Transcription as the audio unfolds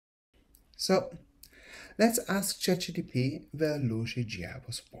So let's ask ChatGPT where Lu Shijia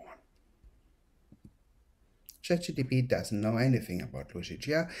was born. ChatGPT doesn't know anything about Lu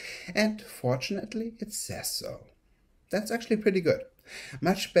Shijia, and fortunately it says so. That's actually pretty good.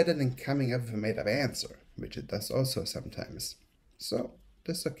 Much better than coming up with a made-up answer, which it does also sometimes. So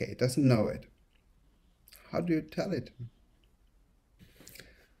that's okay, it doesn't know it. How do you tell it?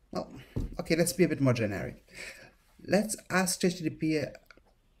 Well, okay, let's be a bit more generic. Let's ask ChatGPT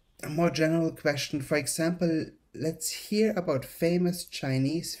a more general question. For example, let's hear about famous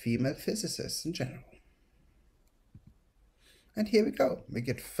Chinese female physicists in general. And here we go. We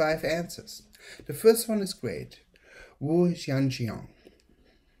get 5 answers. The first one is great. Wu Jianjiang.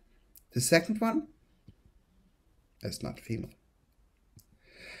 The second one is not female.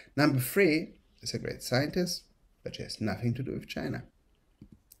 Number 3 is a great scientist, but she has nothing to do with China.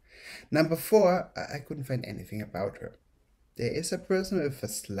 Number 4, I couldn't find anything about her. There is a person with a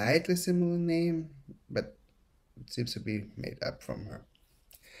slightly similar name, but it seems to be made up from her.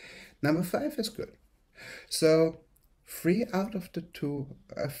 Number 5 is good. So 3 out of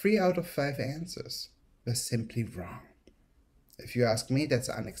 5 answers were simply wrong. If you ask me, that's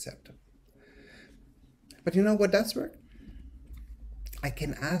unacceptable. But you know what does work? I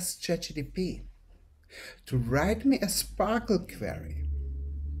can ask ChatGPT to write me a SPARQL query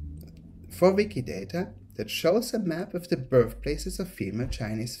for Wikidata that shows a map of the birthplaces of female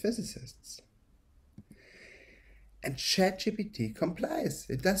Chinese physicists. And ChatGPT complies.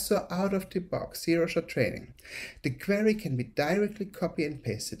 It does so out of the box, zero-shot training. The query can be directly copy and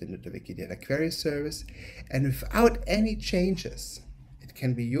pasted into the Wikidata query service, and without any changes, it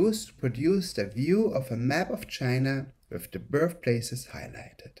can be used to produce the view of a map of China with the birthplaces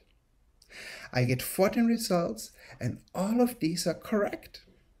highlighted. I get 14 results, and all of these are correct.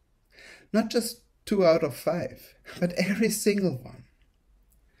 Not just 2 out of 5, but every single one.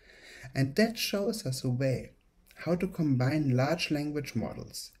 And that shows us a way how to combine large language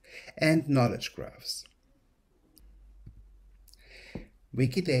models and knowledge graphs.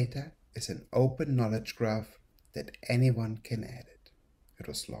 Wikidata is an open knowledge graph that anyone can edit. It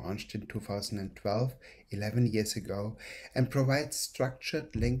was launched in 2012, 11 years ago, and provides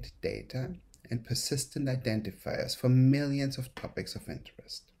structured linked data and persistent identifiers for millions of topics of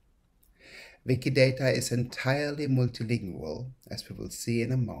interest. Wikidata is entirely multilingual, as we will see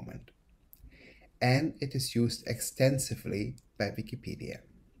in a moment, and it is used extensively by Wikipedia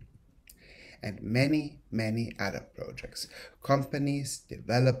and many, many other projects. Companies,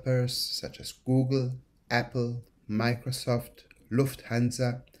 developers such as Google, Apple, Microsoft,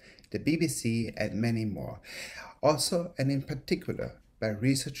 Lufthansa, the BBC, and many more. Also, and in particular, by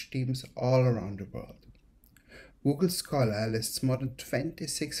research teams all around the world. Google Scholar lists more than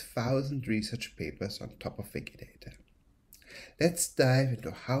 26,000 research papers on top of Wikidata. Let's dive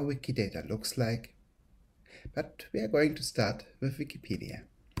into how Wikidata looks like, but we are going to start with Wikipedia.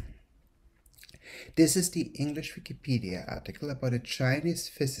 This is the English Wikipedia article about a Chinese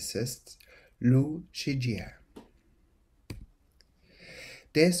physicist, Lu Shijia.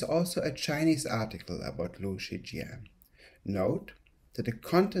 There's also a Chinese article about Lu Shijia. Note that the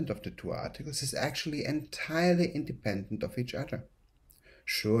content of the 2 articles is actually entirely independent of each other.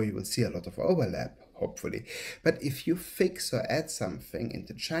 Sure, you will see a lot of overlap, hopefully, but if you fix or add something in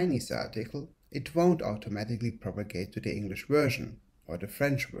the Chinese article, it won't automatically propagate to the English version, or the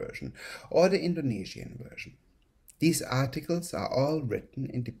French version, or the Indonesian version. These articles are all written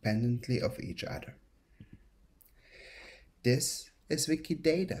independently of each other. This is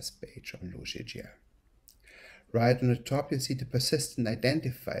Wikidata's page on Lu Shijia. Right on the top you see the persistent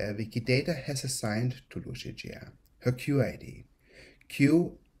identifier Wikidata has assigned to Lu Shijia, her QID,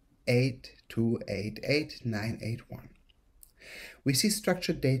 Q8288981. We see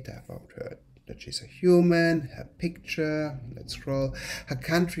structured data about her, that she's a human, her picture, let's scroll, her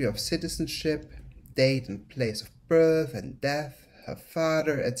country of citizenship, date and place of birth and death, her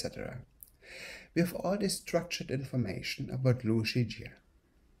father, etc. We have all this structured information about Lu Shijia.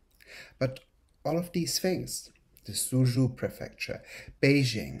 But all of these things, the Suzhou prefecture,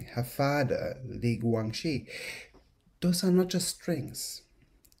 Beijing, her father, Li Guangxi, those are not just strings.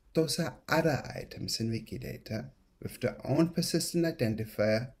 Those are other items in Wikidata with their own persistent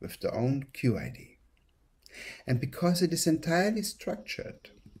identifier, with their own QID. And because it is entirely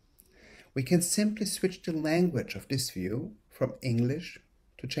structured, we can simply switch the language of this view from English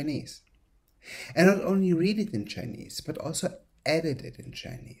to Chinese. And not only read it in Chinese, but also edit it in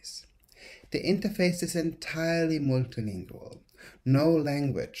Chinese. The interface is entirely multilingual. No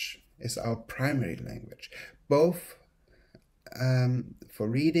language is our primary language. Both for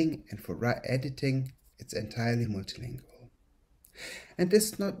reading and for editing, it's entirely multilingual. And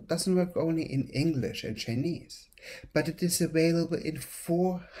this doesn't work only in English and Chinese, but it is available in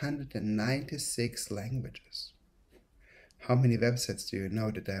 496 languages. How many websites do you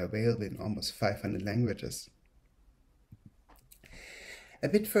know that are available in almost 500 languages? A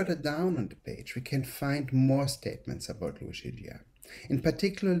bit further down on the page, we can find more statements about Wikipedia, in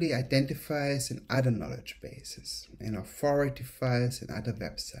particularly identifiers in other knowledge bases, in authority files and other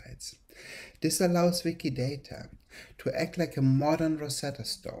websites. This allows Wikidata to act like a modern Rosetta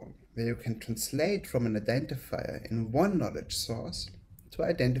Stone, where you can translate from an identifier in one knowledge source to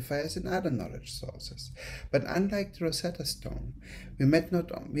identifiers in other knowledge sources. But unlike the Rosetta Stone, we map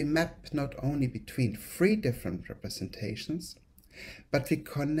not only between 3 different representations, but we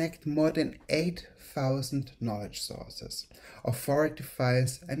connect more than 8,000 knowledge sources, authority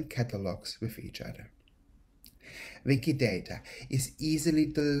files and catalogs with each other. Wikidata is easily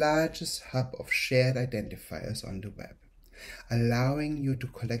the largest hub of shared identifiers on the web, allowing you to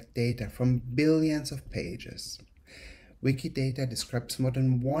collect data from billions of pages. Wikidata describes more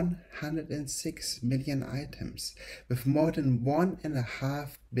than 106 million items with more than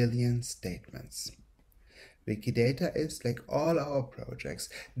 1.5 billion statements. Wikidata is, like all our projects,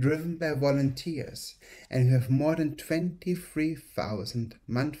 driven by volunteers, and we have more than 23,000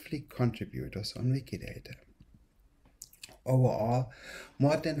 monthly contributors on Wikidata. Overall,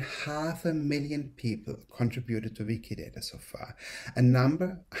 more than 500,000 people contributed to Wikidata so far, a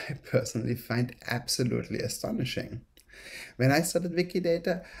number I personally find absolutely astonishing. When I started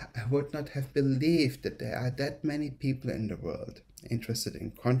Wikidata, I would not have believed that there are that many people in the world interested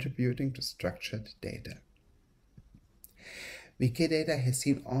in contributing to structured data. Wikidata has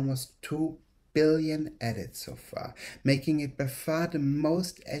seen almost 2 billion edits so far, making it by far the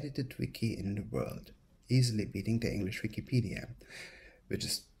most edited wiki in the world, easily beating the English Wikipedia, which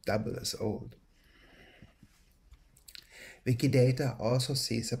is double as old. Wikidata also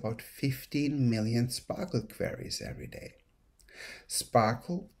sees about 15 million SPARQL queries every day.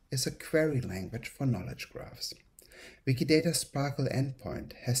 SPARQL is a query language for knowledge graphs. Wikidata's SPARQL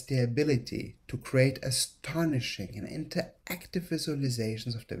endpoint has the ability to create astonishing and interactive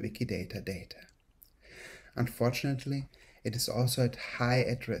visualizations of the Wikidata data. Unfortunately, it is also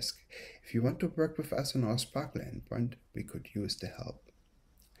at risk. If you want to work with us on our SPARQL endpoint, we could use the help.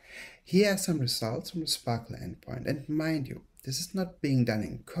 Here are some results from the SPARQL endpoint, and mind you, this is not being done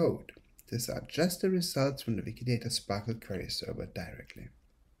in code. These are just the results from the Wikidata SPARQL query server directly.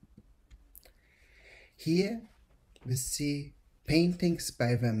 Here we see paintings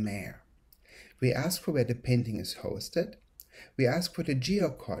by Vermeer. We ask for where the painting is hosted. We ask for the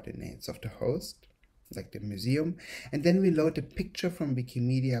geo-coordinates of the host, like the museum, and then we load the picture from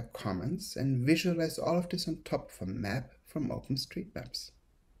Wikimedia Commons and visualize all of this on top of a map from OpenStreetMaps.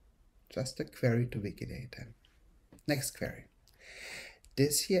 Just a query to Wikidata. Next query.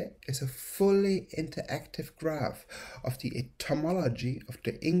 This here is a fully interactive graph of the etymology of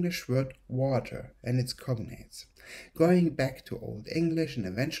the English word water and its cognates, going back to Old English and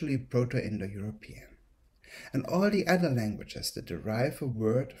eventually Proto-Indo-European, and all the other languages that derive a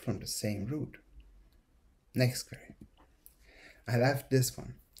word from the same root. Next query. I love this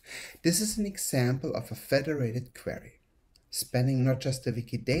one. This is an example of a federated query, spanning not just the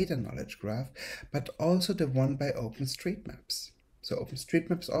Wikidata knowledge graph, but also the one by OpenStreetMaps. So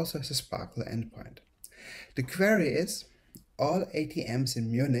OpenStreetMaps also has a SPARQL endpoint. The query is all ATMs in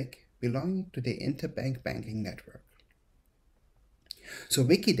Munich belonging to the interbank banking network. So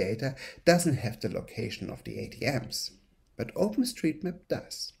Wikidata doesn't have the location of the ATMs, but OpenStreetMap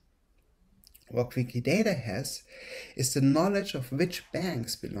does. What Wikidata has is the knowledge of which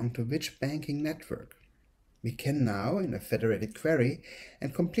banks belong to which banking network. We can now, in a federated query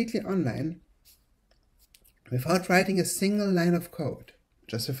and completely online, without writing a single line of code,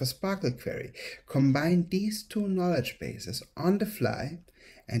 just with a SPARQL query, combine these two knowledge bases on the fly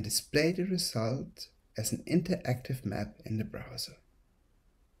and display the result as an interactive map in the browser.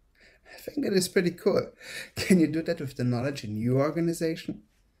 I think that is pretty cool. Can you do that with the knowledge in your organization?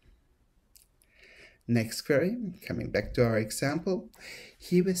 Next query, coming back to our example,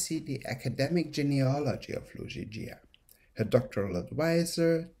 here we see the academic genealogy of Luigi, her doctoral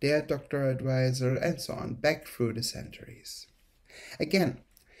advisor, their doctoral advisor, and so on, back through the centuries. Again,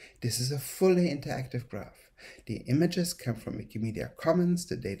 this is a fully interactive graph. The images come from Wikimedia Commons,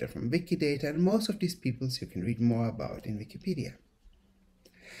 the data from Wikidata, and most of these peoples you can read more about in Wikipedia.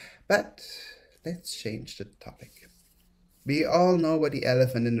 But let's change the topic. We all know what the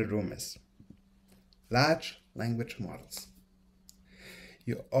elephant in the room is. Large language models.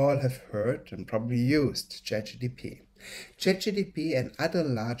 You all have heard and probably used ChatGPT. ChatGPT and other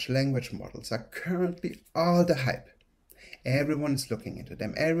large language models are currently all the hype. Everyone is looking into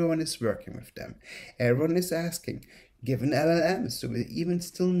them. Everyone is working with them. Everyone is asking, given LLMs, do we even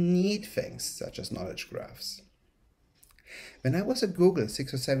still need things such as knowledge graphs? When I was at Google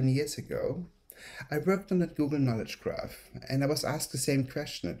 6 or 7 years ago, I worked on that Google Knowledge Graph, and I was asked the same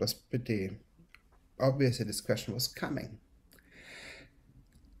question. It was pretty obvious that this question was coming.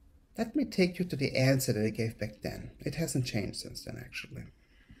 Let me take you to the answer that I gave back then. It hasn't changed since then, actually.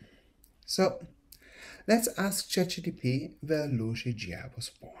 So, let's ask ChatGPT where Lu Zhijia was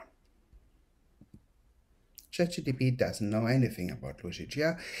born. ChatGPT doesn't know anything about Lu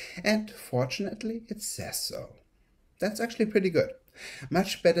Zhijia, and fortunately, it says so. That's actually pretty good.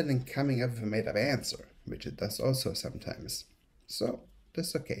 Much better than coming up with a made-up answer, which it does also sometimes. So,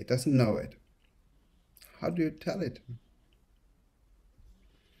 that's okay, it doesn't know it. How do you tell it?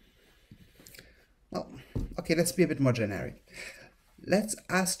 Well, okay, let's be a bit more generic. Let's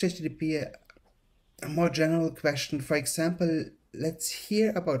ask ChatGPT a more general question. For example, let's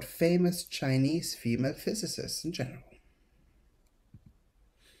hear about famous Chinese female physicists in general.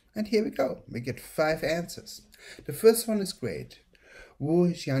 And here we go. We get 5 answers. The first one is great. Wu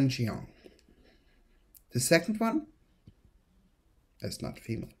Jianjiang. The second one is not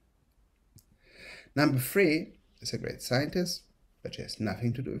female. Number 3 is a great scientist, but she has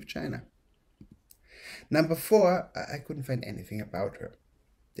nothing to do with China. Number 4, I couldn't find anything about her.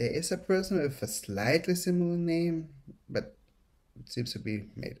 There is a person with a slightly similar name, but it seems to be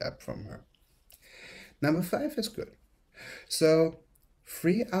made up from her. Number 5 is good. So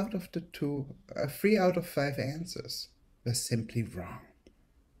 3 out of 5 answers were simply wrong.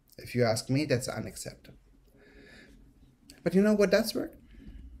 If you ask me, that's unacceptable. But you know what does work?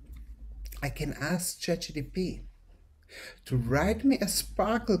 I can ask ChatGPT to write me a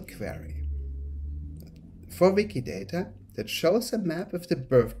SPARQL query for Wikidata that shows a map of the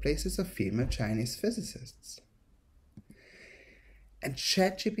birthplaces of female Chinese physicists. And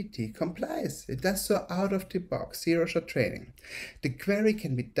ChatGPT complies. It does so out of the box, zero-shot training. The query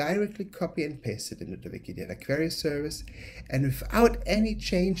can be directly copied and pasted into the Wikidata query service, and without any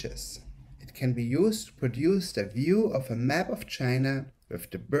changes, it can be used to produce a view of a map of China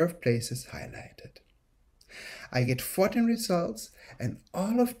with the birthplaces highlighted. I get 14 results, and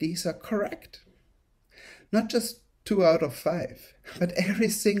all of these are correct. Not just 2 out of 5, but every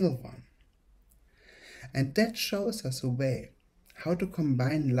single one. And that shows us a way how to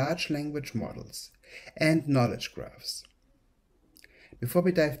combine large language models and knowledge graphs. Before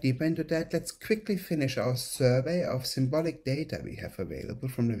we dive deeper into that, let's quickly finish our survey of symbolic data we have available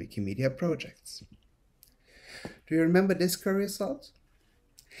from the Wikimedia projects. Do you remember this query result?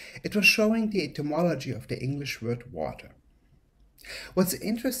 It was showing the etymology of the English word water. What's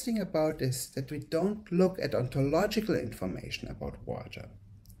interesting about this is that we don't look at ontological information about water.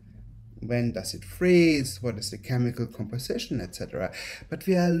 When does it freeze? What is the chemical composition, etc.? But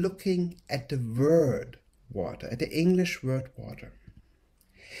we are looking at the word water, at the English word water.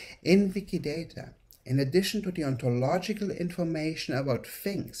 In Wikidata, in addition to the ontological information about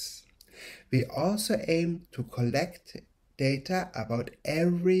things, we also aim to collect data about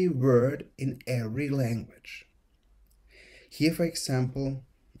every word in every language. Here, for example,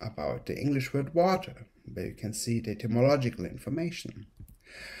 about the English word water, where you can see the etymological information.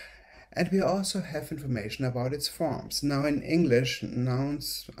 And we also have information about its forms. Now in English,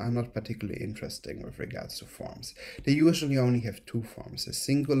 nouns are not particularly interesting with regards to forms. They usually only have 2 forms, a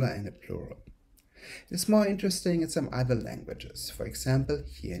singular and a plural. It's more interesting in some other languages. For example,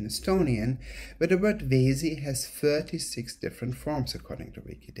 here in Estonian, where the word vesi has 36 different forms according to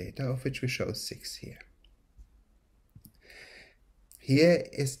Wikidata, of which we show 6 here. Here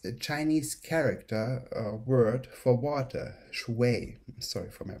is the Chinese character or word for water, shui.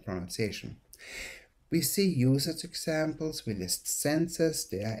 Sorry for my pronunciation. We see usage examples, we list senses.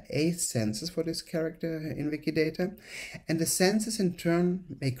 There are 8 senses for this character in Wikidata, and the senses in turn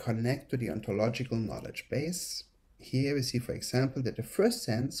may connect to the ontological knowledge base. Here we see, for example, that the first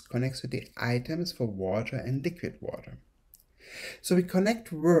sense connects to the items for water and liquid water. So we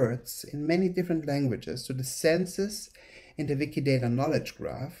connect words in many different languages to the senses in the Wikidata knowledge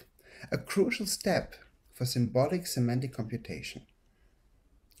graph, a crucial step for symbolic semantic computation.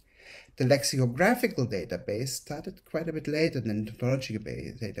 The lexicographical database started quite a bit later than the ontological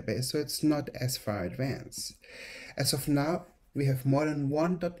database, so it's not as far advanced. As of now, we have more than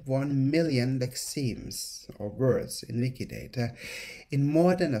 1.1 million lexemes, or words, in Wikidata in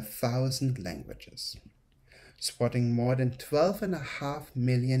more than 1,000 languages, supporting more than 12.5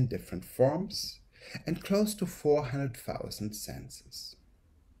 million different forms and close to 400,000 senses.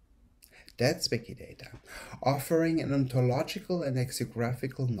 That's Wikidata, offering an ontological and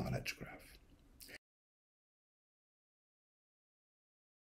lexicographical knowledge graph.